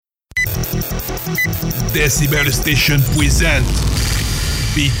Decibel Station present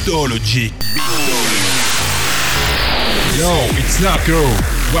Beatologiq. Yo, it's Narko.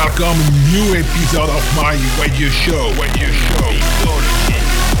 Welcome to a new episode of my radio show. Beatologiq.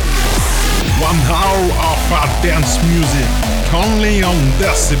 1 hour of hard dance music, only on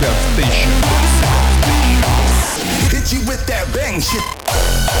Decibel Station. Hit you with that bang shit.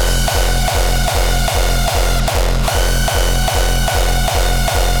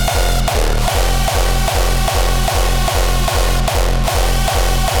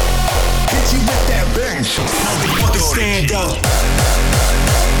 Hit you with that bang shit. Fucking stand up.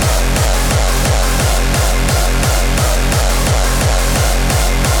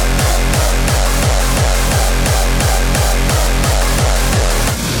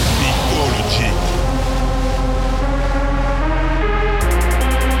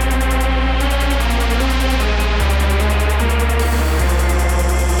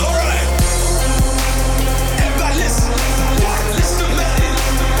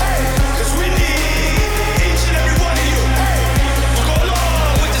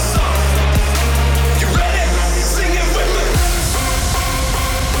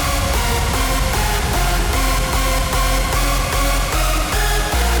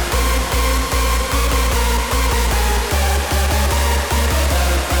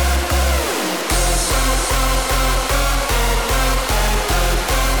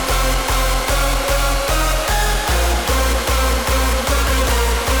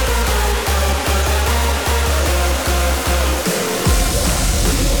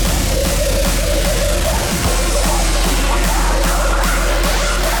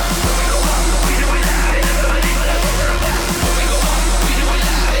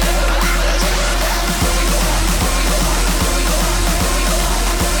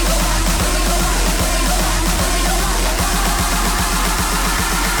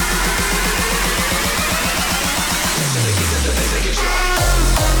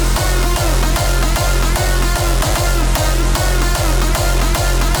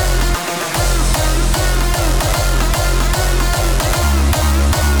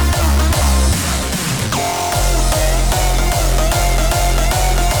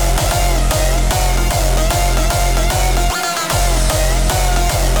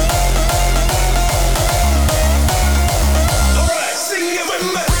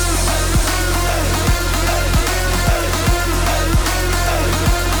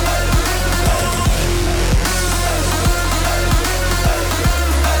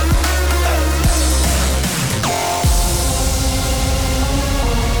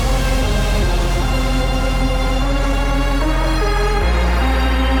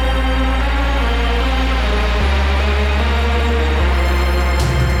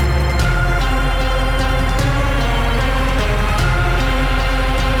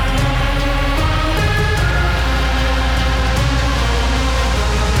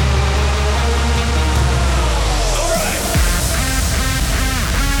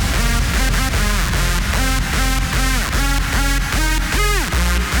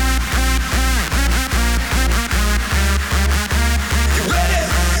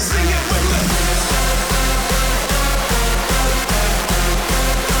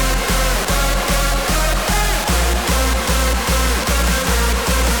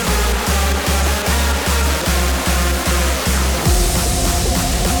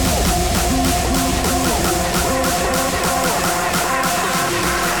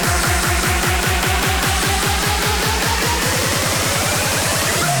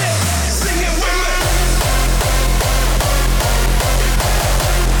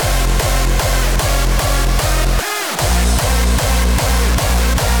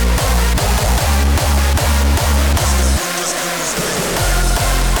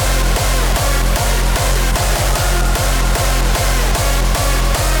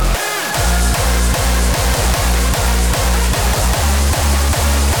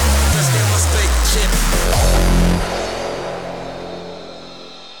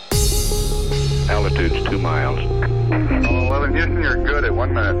 Altitude's 2 miles. Oh, well, in Houston, you're good at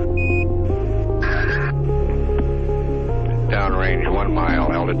 1 minute. Downrange 1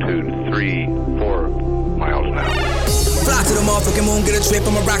 mile. Altitude 4 miles now. Fly to the motherfucking moon, get a trip,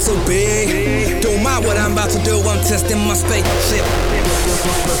 I'ma rock so big. Don't mind what I'm about to do, I'm testing my spaceship.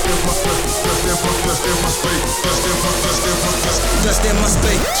 Testing my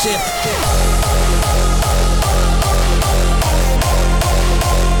spaceship.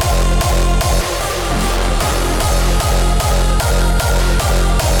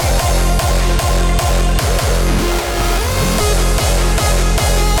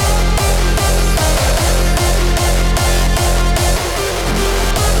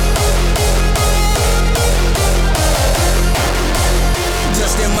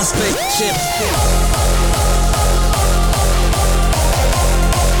 spaceship.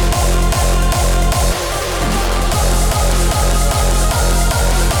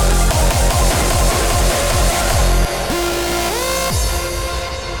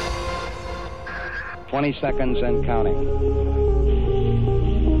 20 seconds and counting.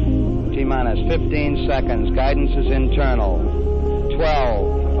 T-minus 15 seconds. Guidance is internal.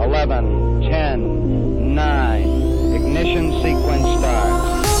 12, 11, 10, 9. Ignition sequence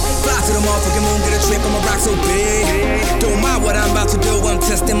starts. Fly to the motherfucking moon, get a trip, I'ma rock so big. Don't mind what I'm about to do, I'm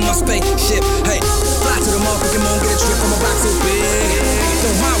testing my spaceship. Hey, fly to the motherfucking moon, get a trip, I'ma rock so big.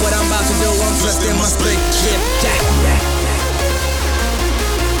 Don't mind what I'm about to do, I'm testing my spaceship. Yeah.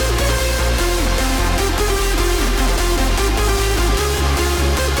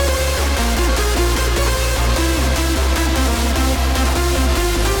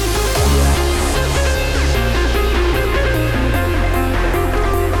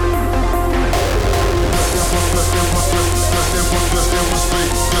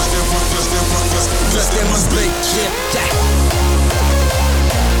 Just in my spaceship, yeah.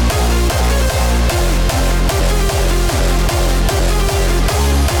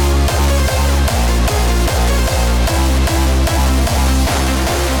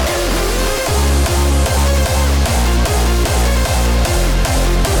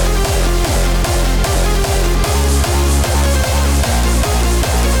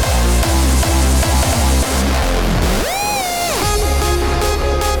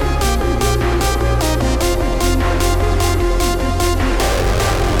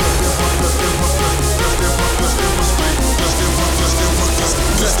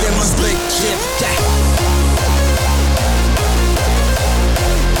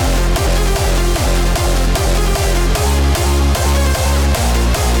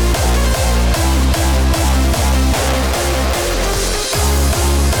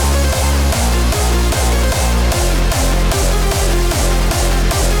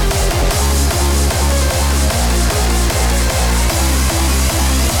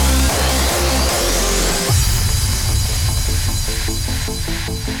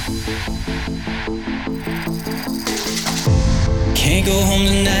 Can't go home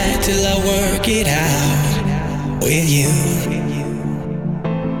tonight till I work it out with you.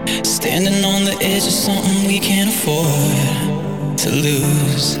 Standing on the edge of something we can't afford to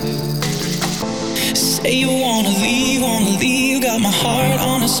lose. Say you wanna leave, got my heart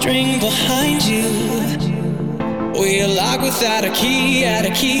on a string behind you. We're locked without a key,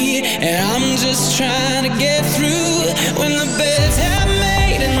 and I'm just trying to get through. When the beds have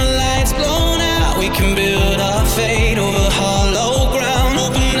made and the lights blown out, we can build our fate over hollow ground.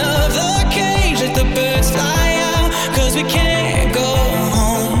 Open up the cage, let the birds fly out, 'cause we can't go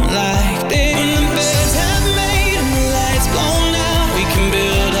home like this. When the beds have made and the lights blown out, we can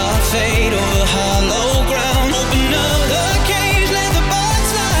build our fate over hollow ground. Open up the cage, let the birds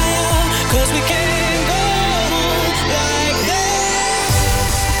fly out, 'cause we can't go home like this.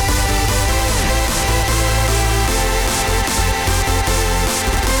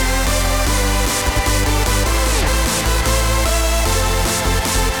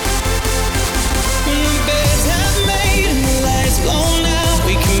 When the beds have made and the lights blown out,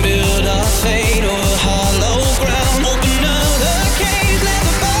 we can build our fate over hollow ground. Open up the cage, let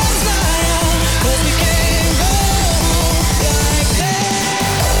the birds fly out, 'cause we can't go home like this.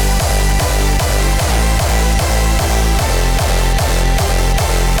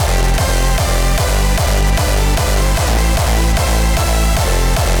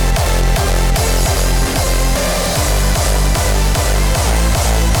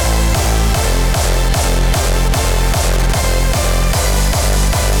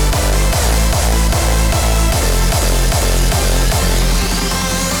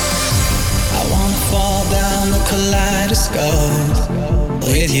 I wanna fall down the kaleidoscope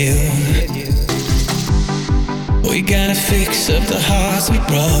with you. We gotta fix up the hearts we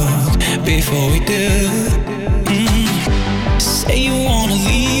broke before we do. Say you wanna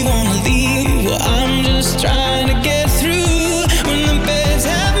leave, well I'm just trying to get through. When the beds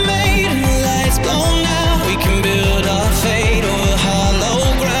have made and the lights blown out, we can build our fate over hollow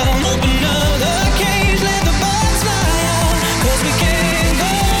ground. Open up the cage, let the birds fly out, 'cause we can't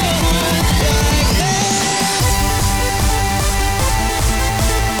go on like this.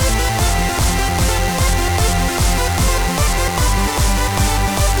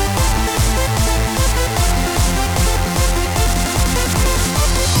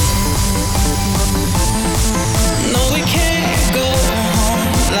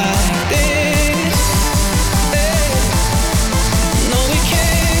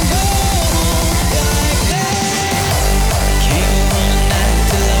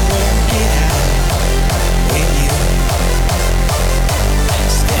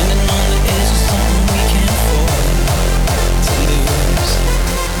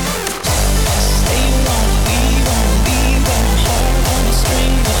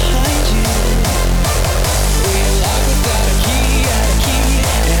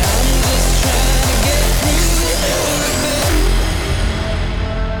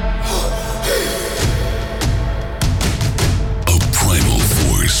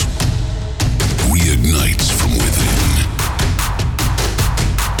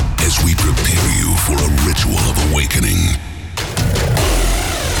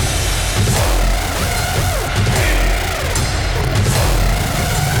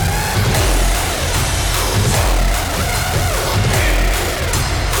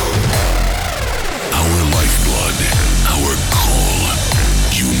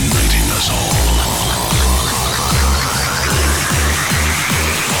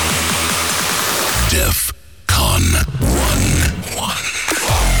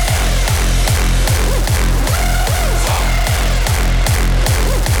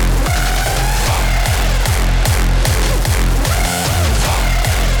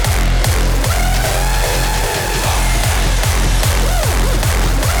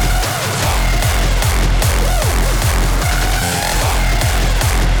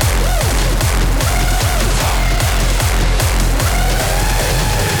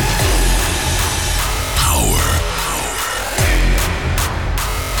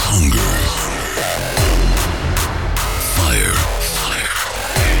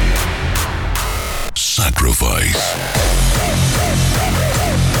 sacrifice.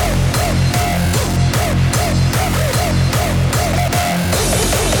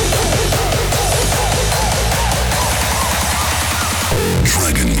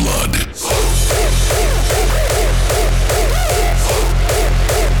 Dragon blood.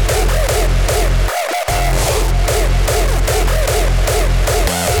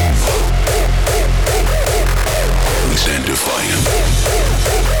 We stand defiant.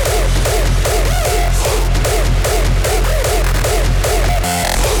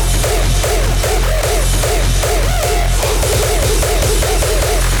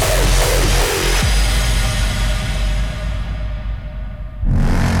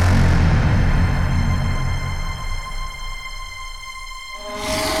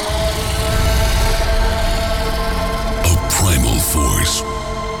 Force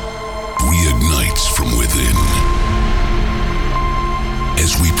reignites from within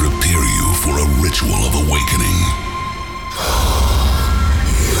as we prepare you for a ritual of awakening.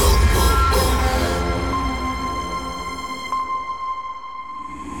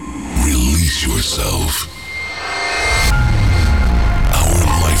 Release yourself. Our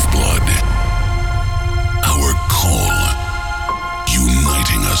lifeblood, our call,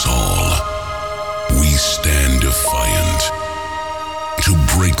 uniting us all. We stand defiant to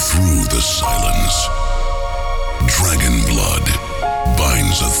break through the silence. Dragon blood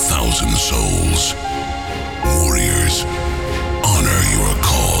binds 1,000 souls. Warriors, honor your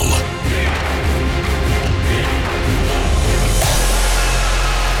call.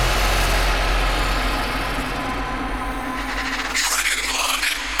 Dragon blood.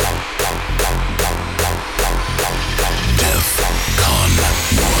 DEFCON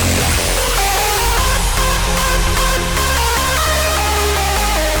 1.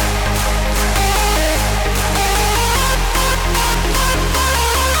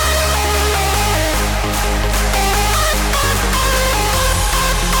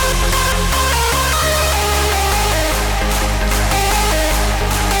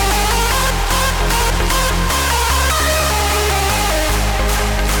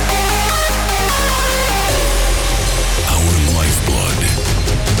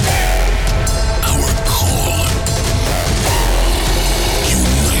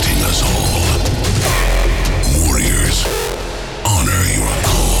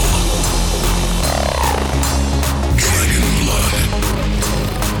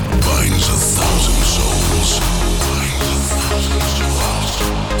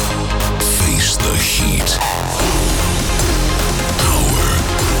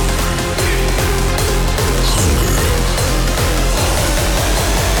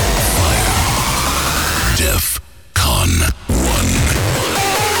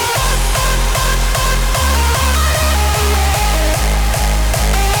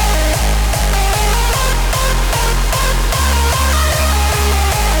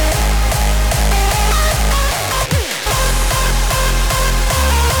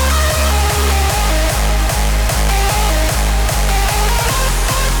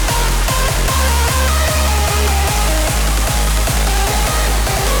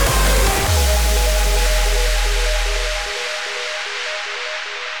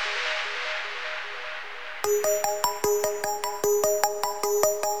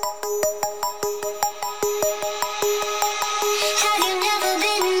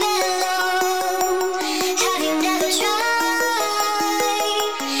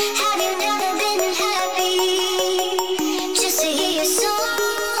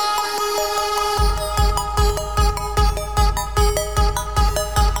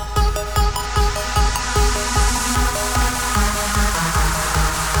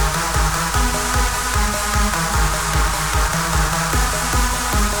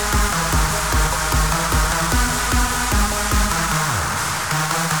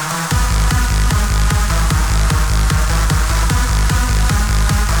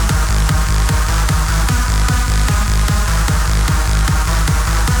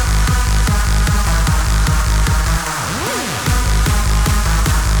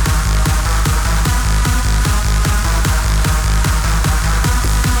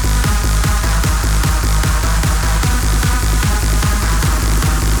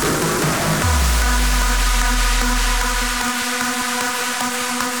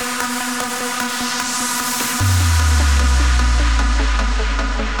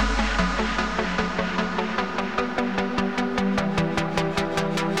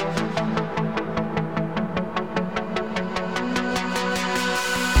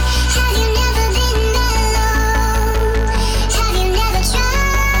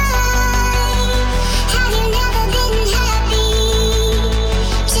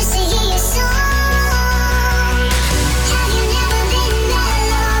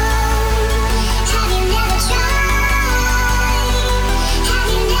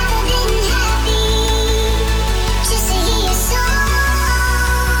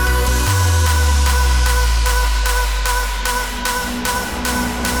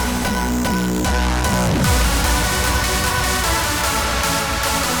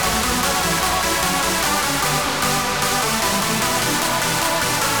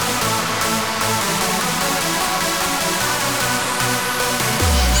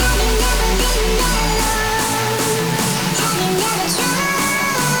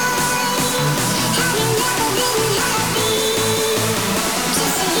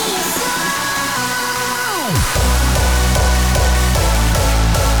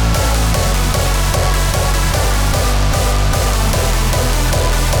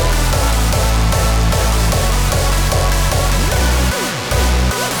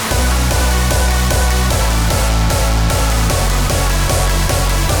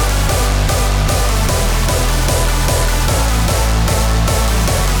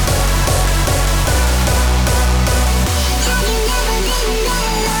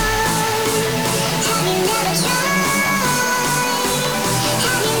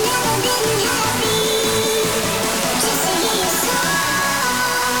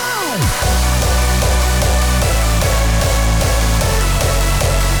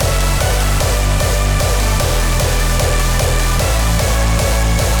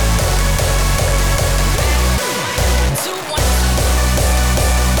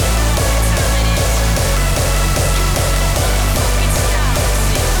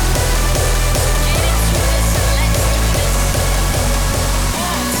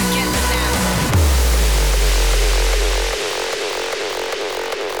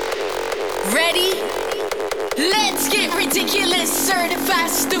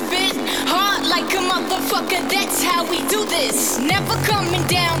 fast, stupid. Hard like a motherfucker, that's how we do this. Never coming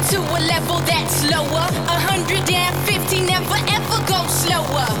down to a level that's lower. 150, never ever go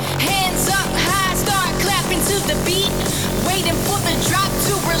slower. Hands up high, start clapping to the beat. Waiting for the drop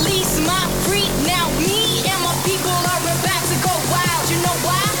to release my freak. Now me and my people are about to go wild. You know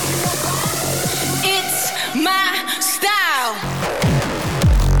why? It's my style.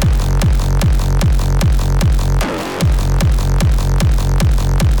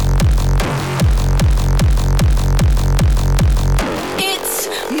 It's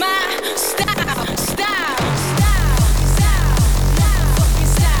my style, style, style, style, motherfucking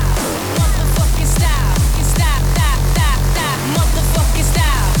style, motherfucking style, motherfucking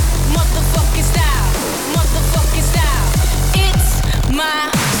style, motherfucking style, motherfucking style. It's my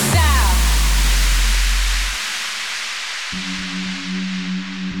style.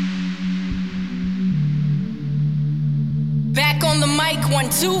 Back on the mic, 1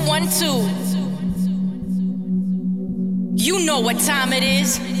 2 1 2. You know what time it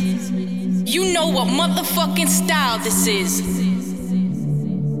is. You know what motherfucking style this is.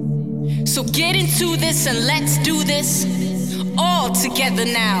 So get into this and let's do this all together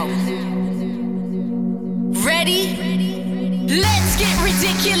now. Ready? Let's get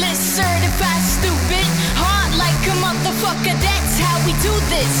ridiculous, certified stupid. Hard like a motherfucker, that's how we do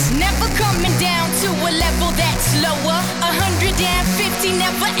this. Never coming down to a level that's lower. 150,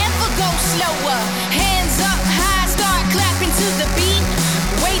 never ever go slower. Hands up high, start clapping to the beat.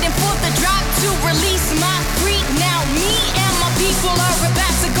 Waiting for the drop to release my freak. Now me and my people are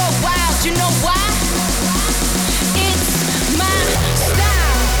about to go wild. You know why? It's my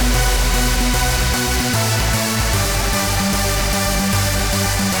style.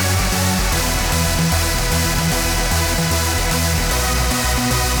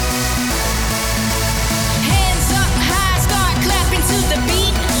 Hands up high, start clapping to the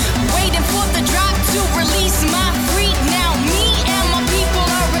beat. Waiting for the drop to release my freak. Now me and my people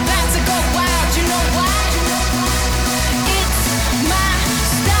are about to go wild. You know why? It's my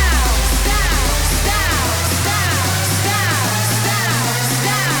style, style,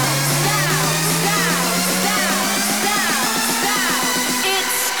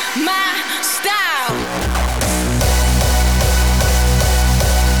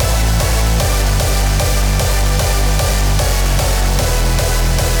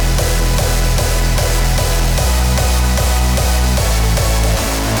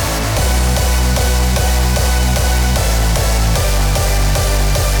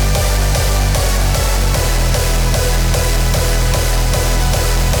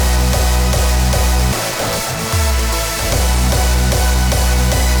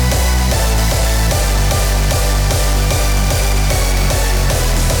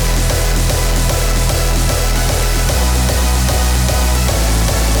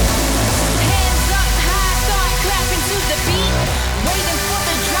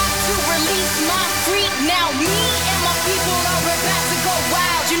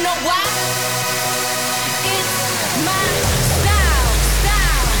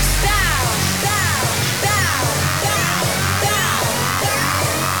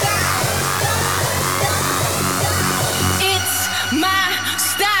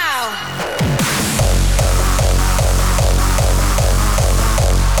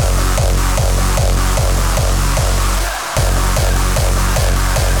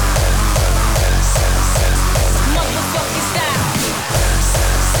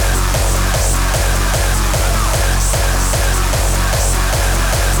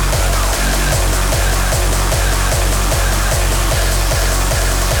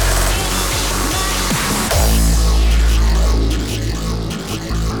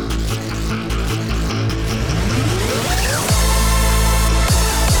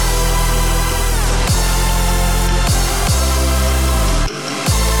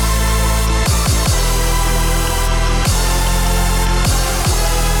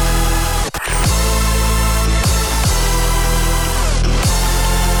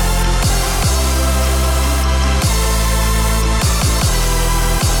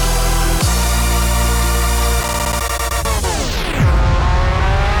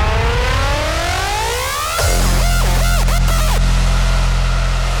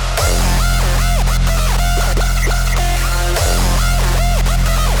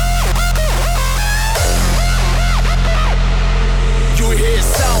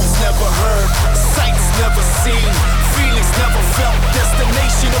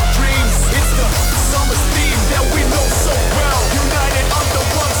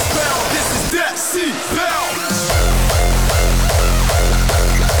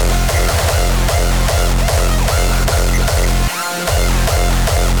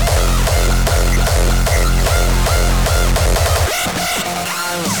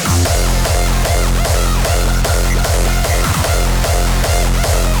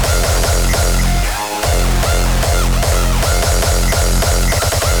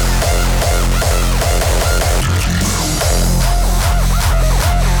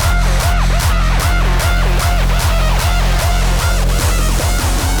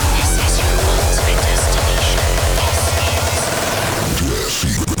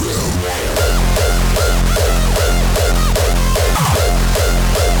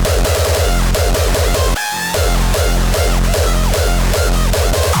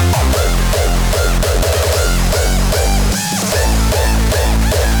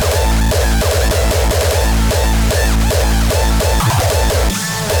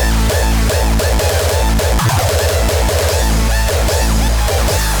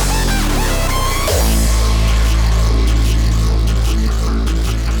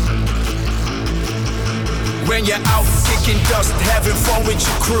 When you're out kicking dust, having fun with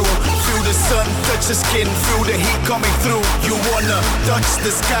your crew. Feel the sun touch your skin, feel the heat coming through. You wanna touch the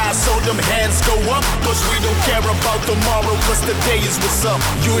sky so them hands go up, cause we don't care about tomorrow, cause today is what's up.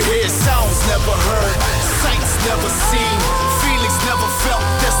 You hear sounds never heard, sights never seen, feelings never felt,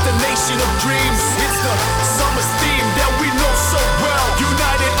 destination of dreams. It's the summer's theme that we know so well.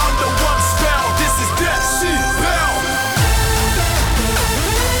 United under one spell, this is Decibel.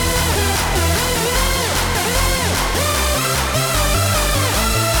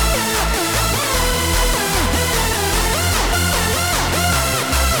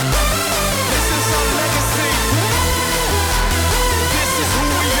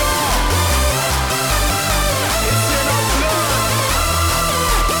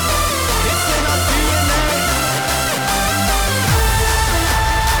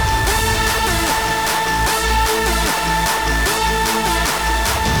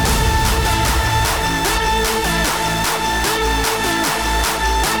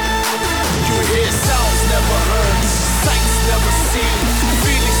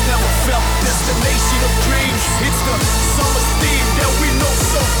 Destination of dreams, it's the summer's theme that we know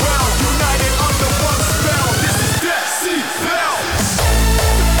so well. United under one spell, this is Decibel.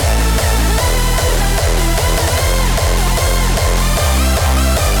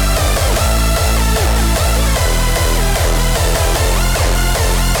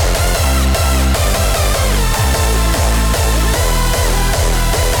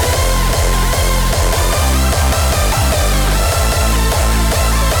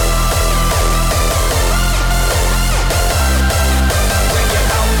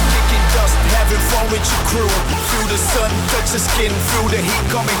 With your crew, feel the sun touch your skin, feel the heat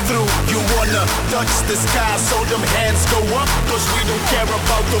coming through. You wanna touch the sky so them hands go up, cause we don't care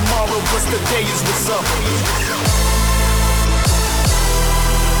about tomorrow, cause today is what's up.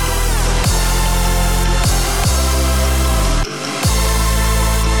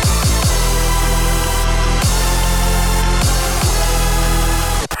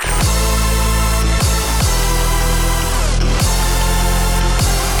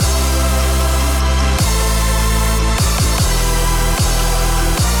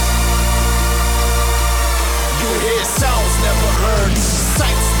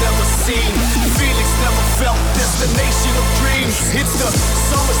 Feelings never felt,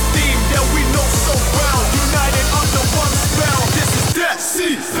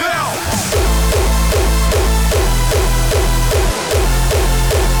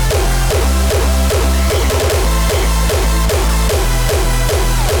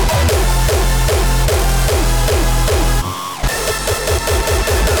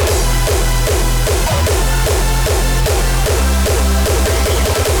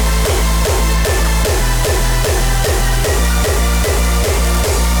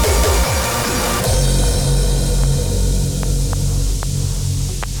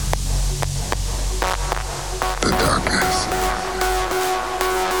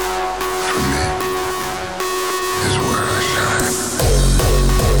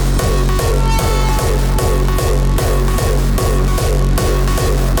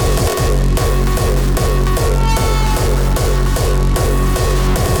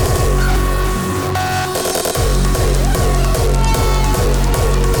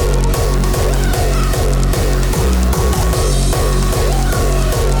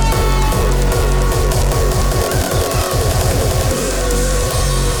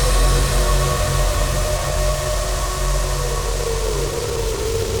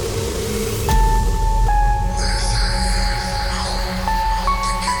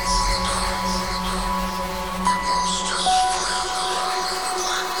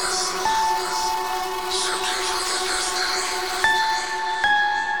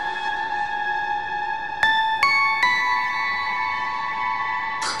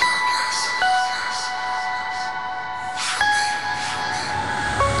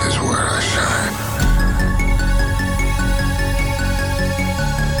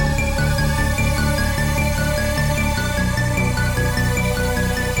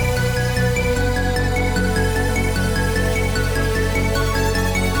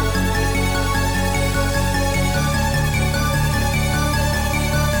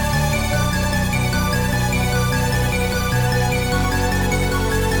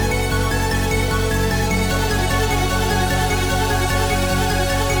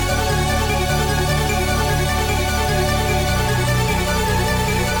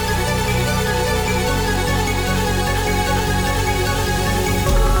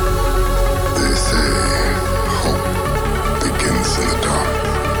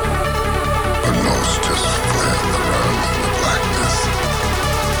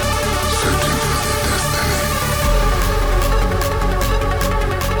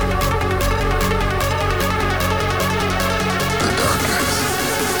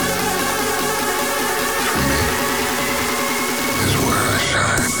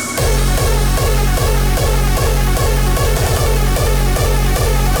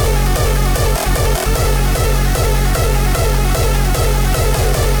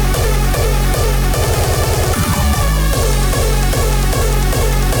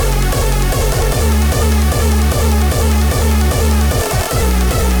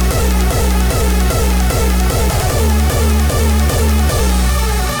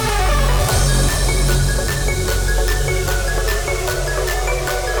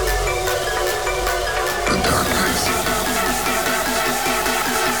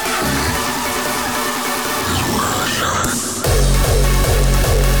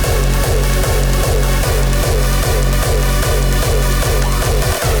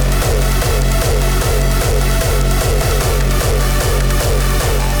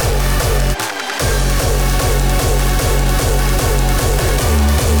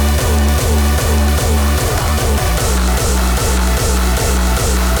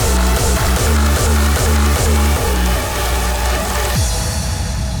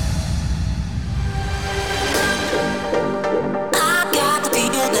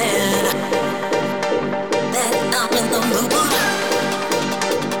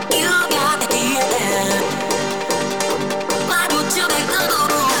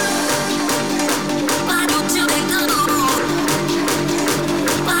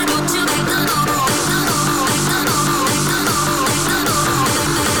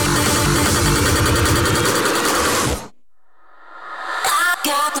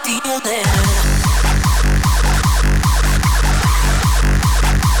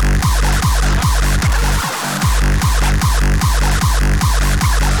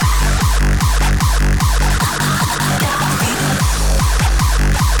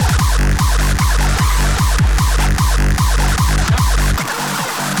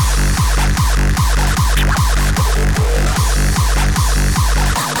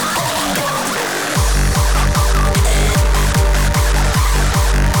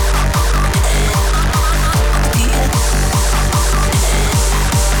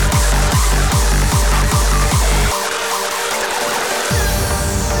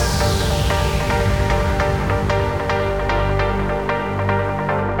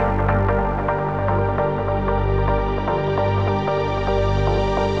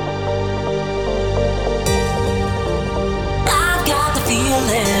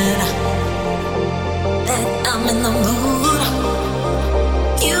 feeling that I'm in the mood.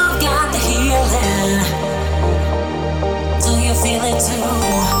 You've got the healing. Do you feel it too?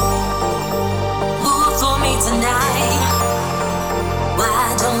 Move for me tonight.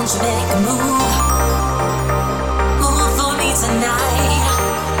 Why don't you make a move? Move for me tonight.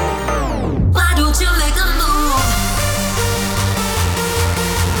 Why don't you make a move?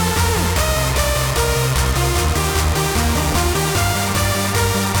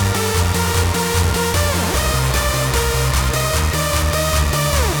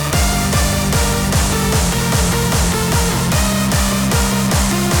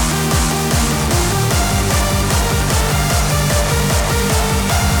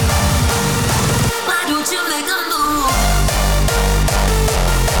 Why don't you make a move?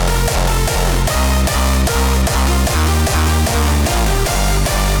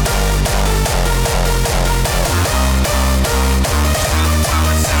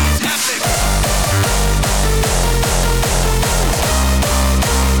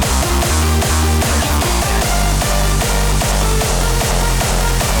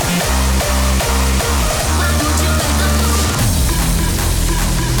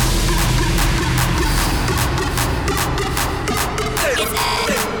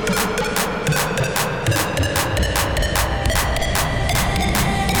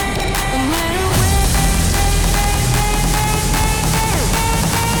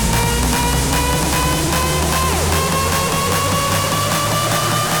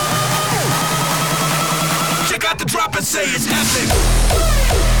 Check out the drop and say it's epic.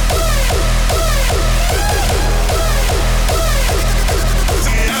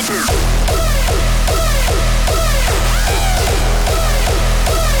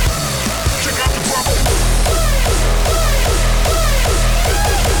 Check out the drop.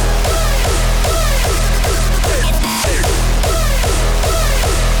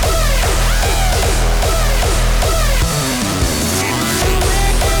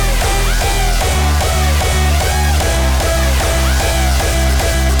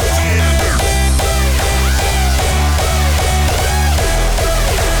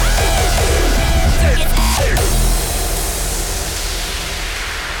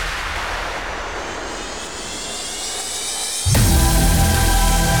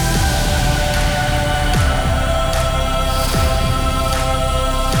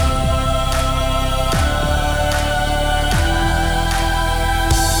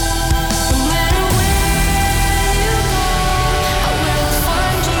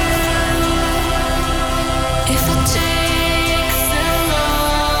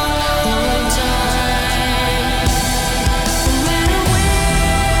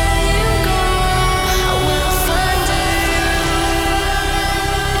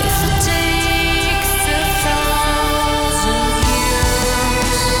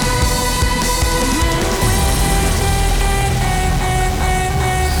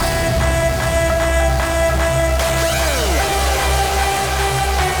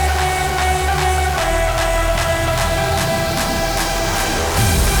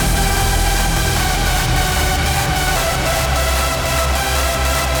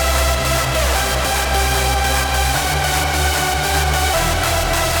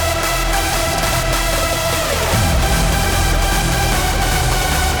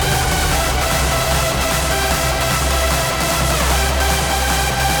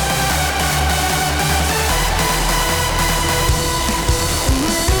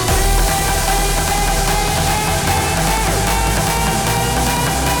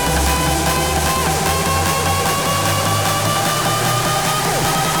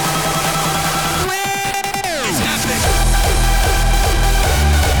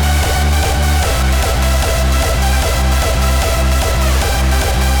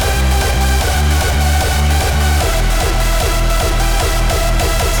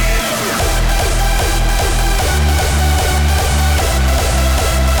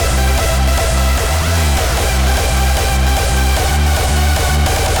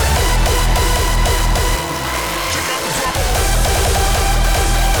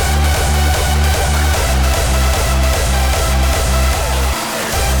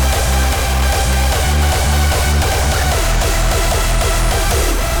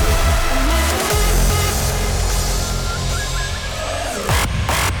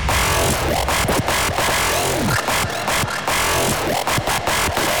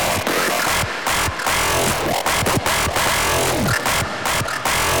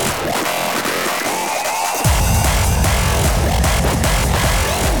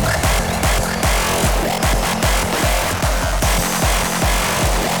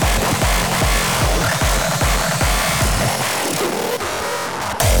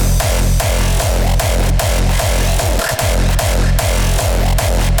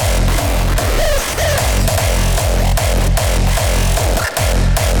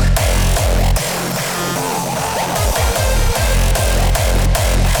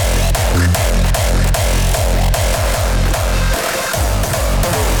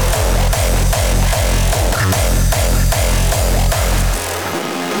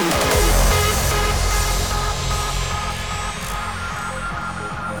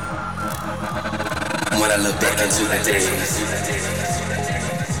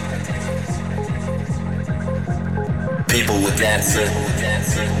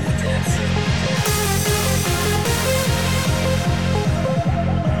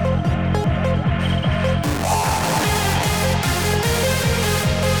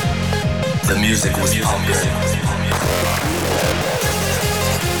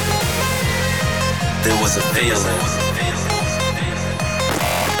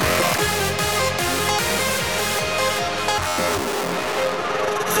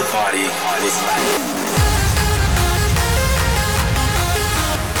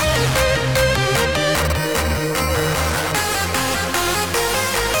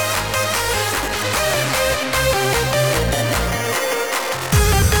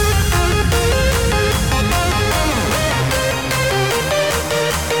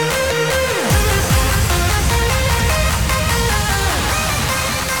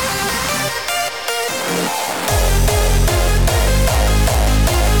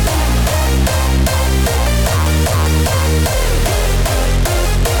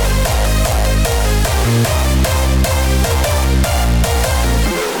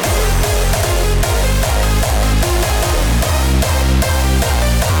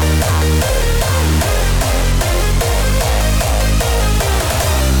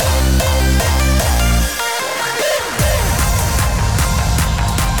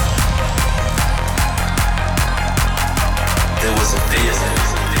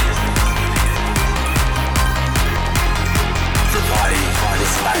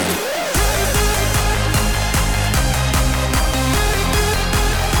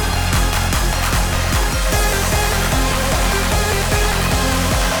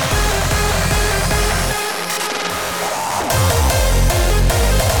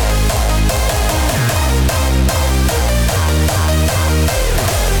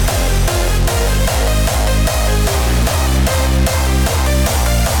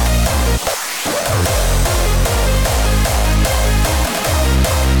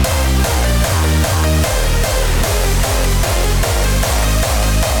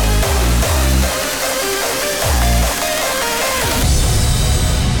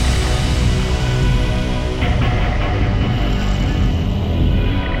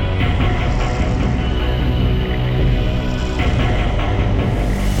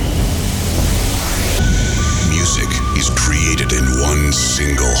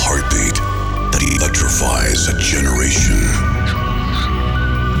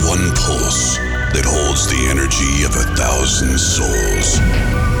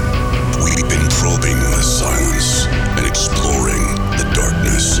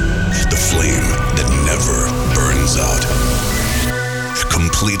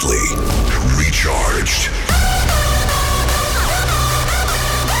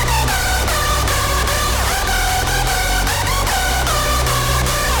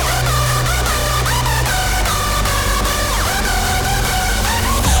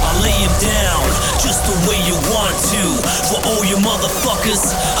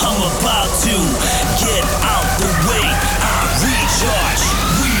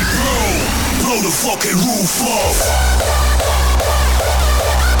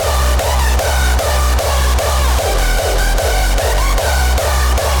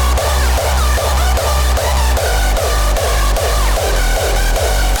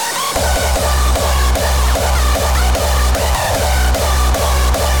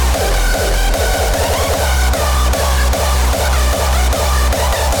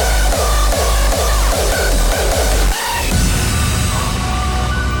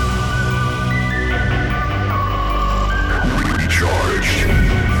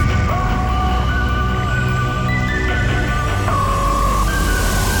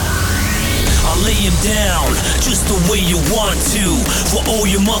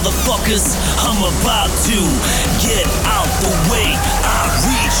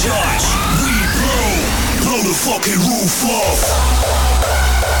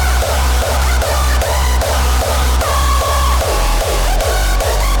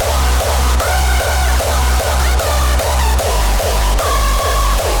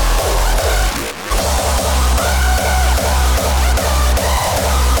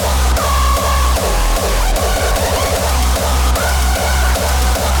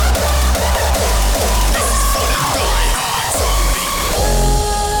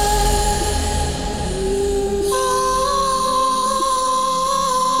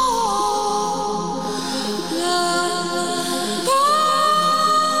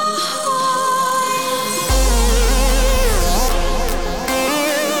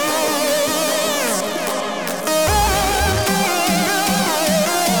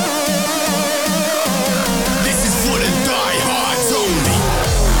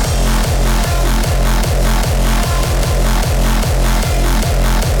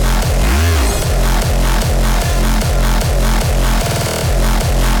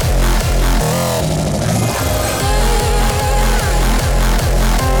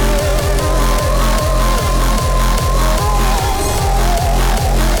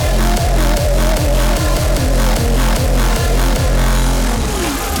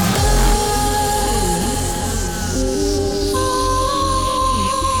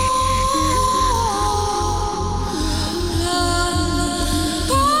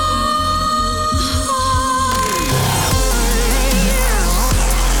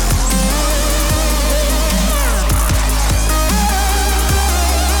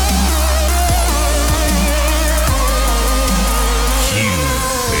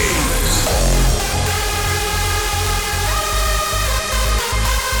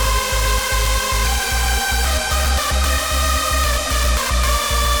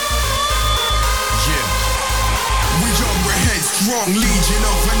 strong legion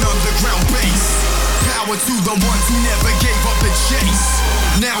of an underground base. Power to the ones who never gave up the chase.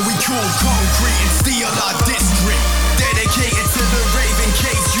 Now we call concrete and steel our district. Dedicated to the rave in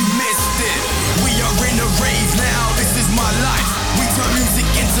case you missed it. We are in a rave now, this is my life. We turn music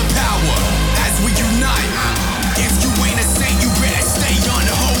into power as we unite. If you ain't a saint, you better stay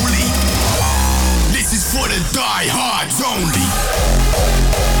unholy. This is for the diehards only.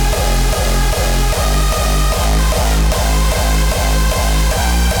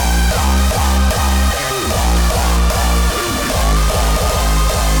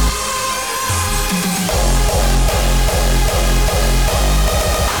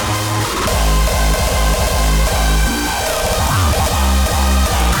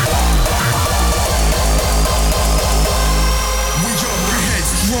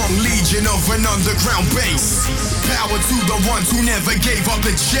 Legion of an underground base. Power to the ones who never gave up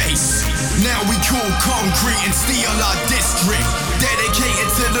the chase. Now we call concrete and steel our district.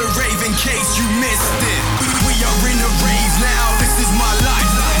 Dedicated to the rave in case you missed it. We are in a rave now, this is my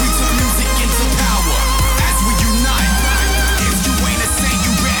life. We turn music into power as we unite. If you ain't a saint,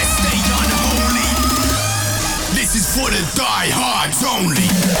 you better stay unholy. This is for the diehards only.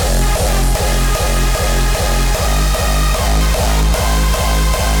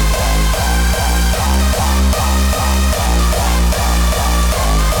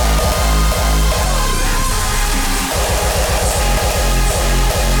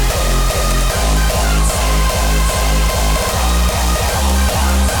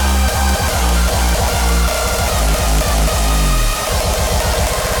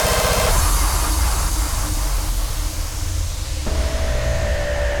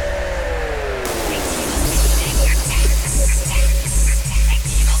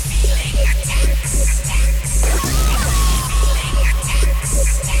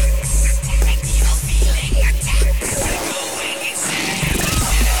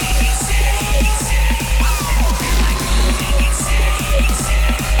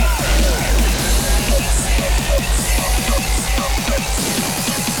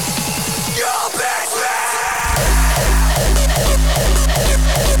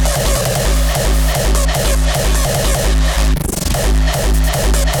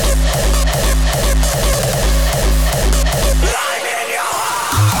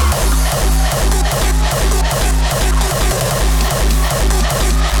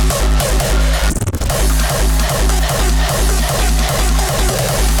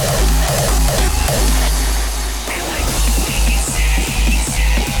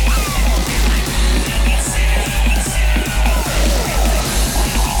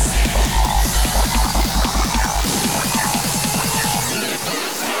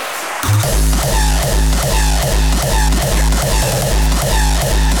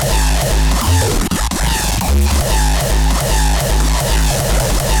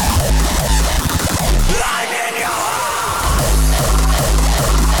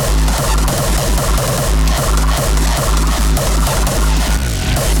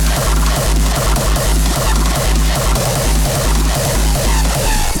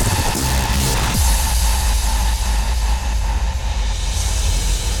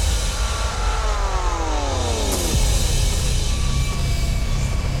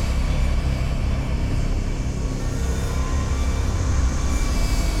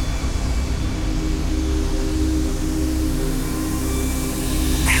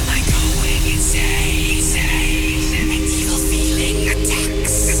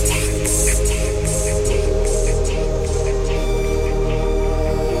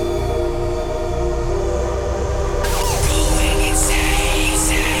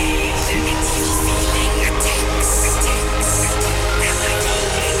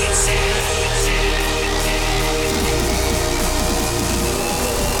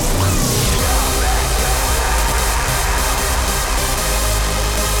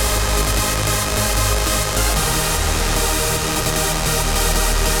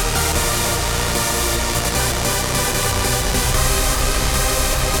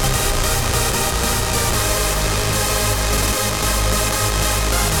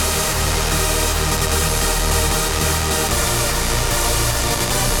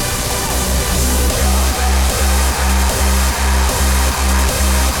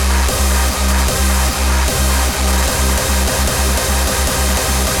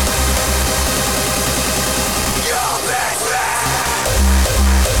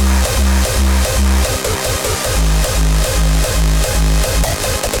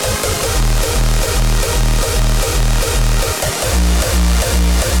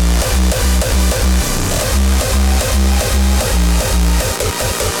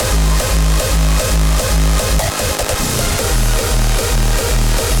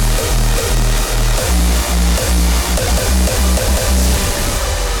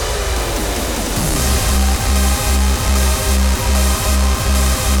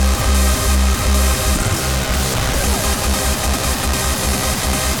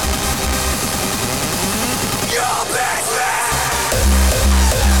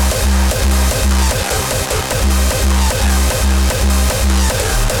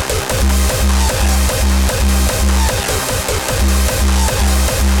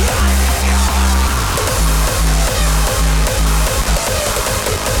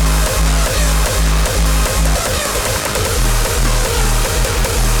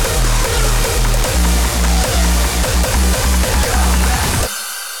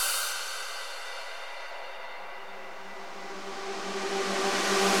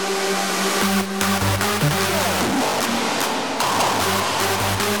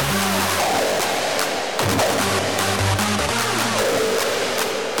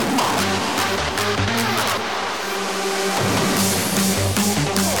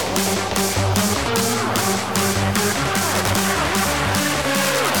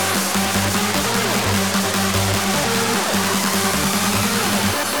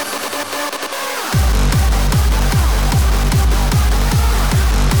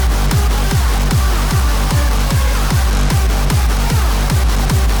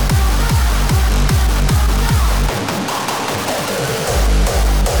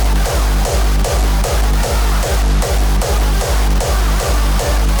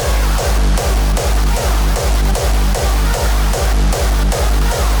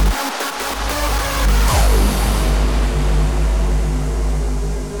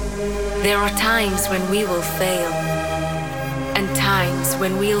 times when we will fail, and times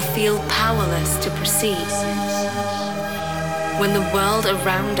when we'll feel powerless to proceed. When the world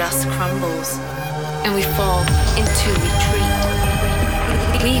around us crumbles and we fall into retreat,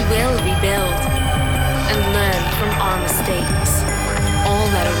 we will rebuild and learn from our mistakes. All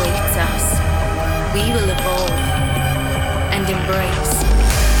that awaits us, we will evolve and embrace.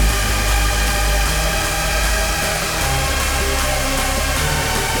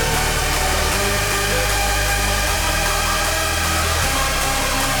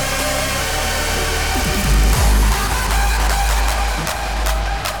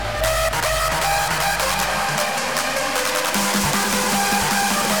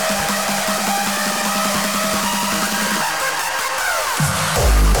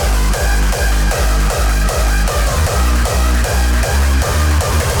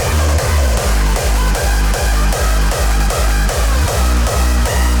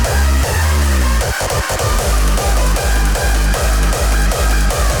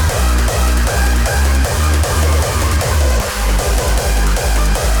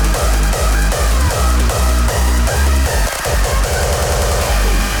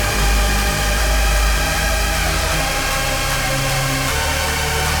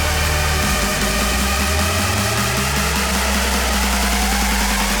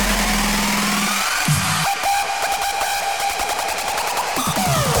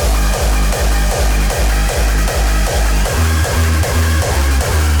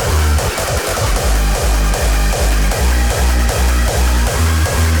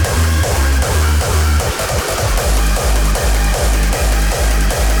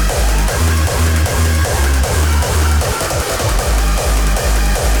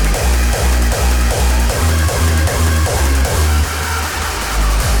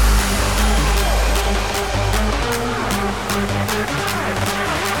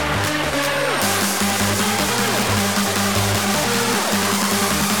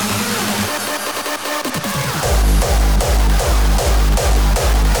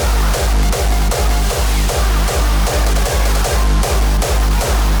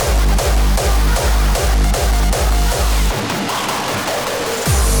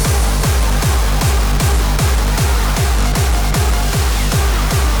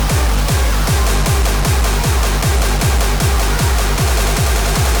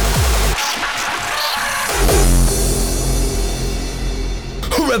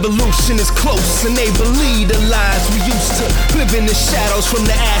 Revolution is close and they believe the lies. We used to live in the shadows, from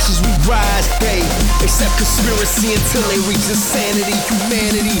the ashes we rise. They accept conspiracy until they reach insanity.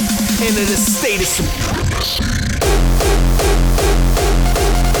 Humanity enter the state of supremacy.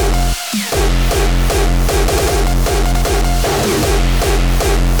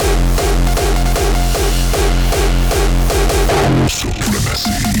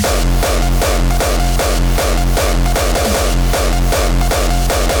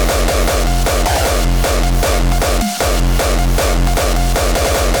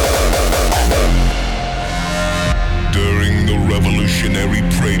 During the revolutionary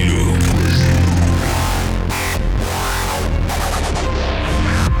prelude,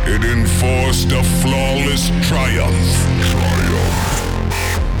 it enforced a flawless triumph.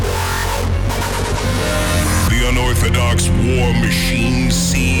 The unorthodox war machine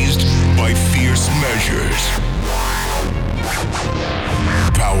seized by fierce measures,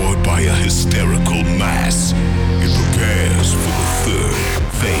 powered by a hysterical mass. It prepares for the third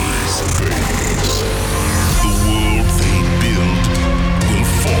phase. The world they build will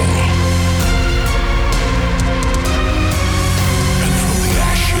fall, and from the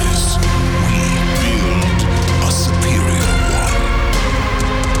ashes we build a superior one.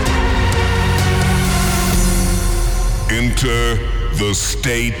 Enter the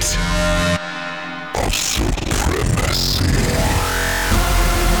state of supremacy.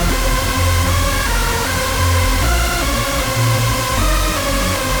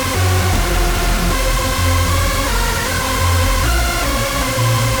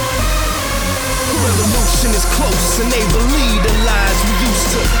 Revolution is close and they believe the lies. We used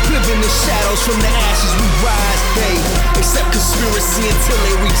to live in the shadows, from the ashes we rise. They accept conspiracy until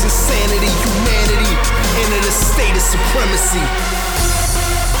they reach insanity. Humanity enter the state of supremacy.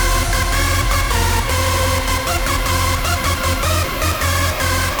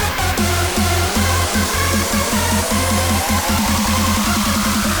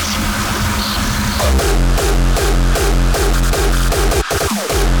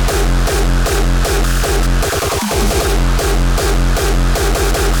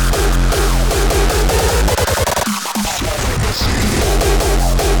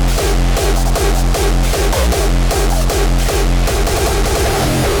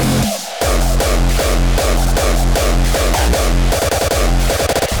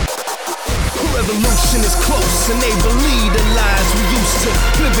 revolution is close, and they believe the lies we used to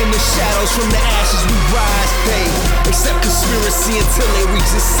live in the shadows. From the ashes we rise. They accept conspiracy until they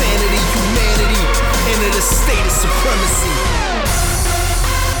reach insanity. Humanity enter the state of supremacy.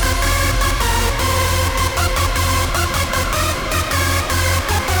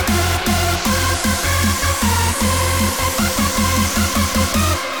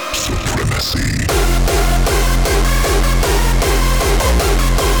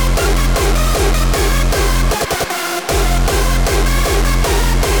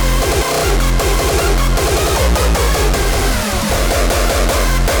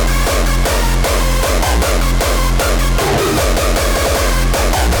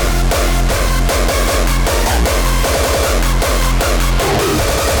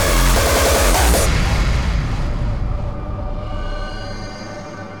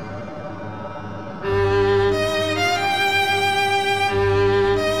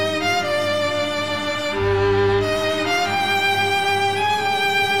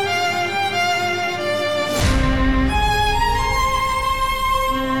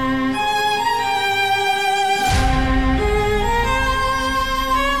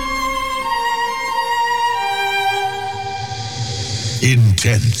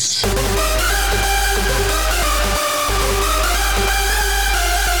 Intense.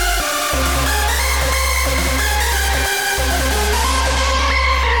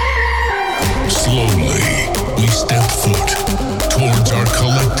 Slowly, we step foot towards our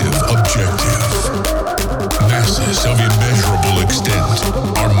collective objective. Masses of immeasurable extent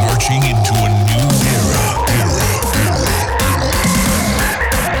are marching into a new era.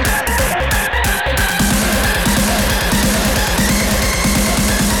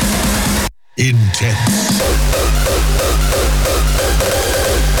 Intense.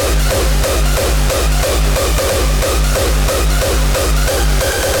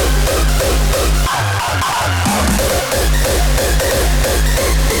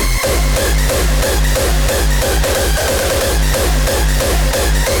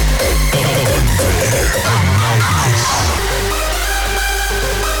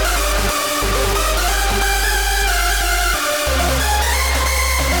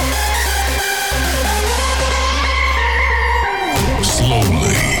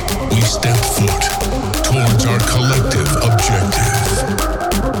 Slowly, we step foot towards our collective objective.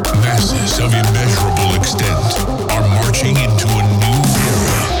 Masses of immeasurable extent are marching into a new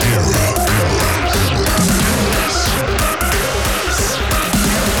era.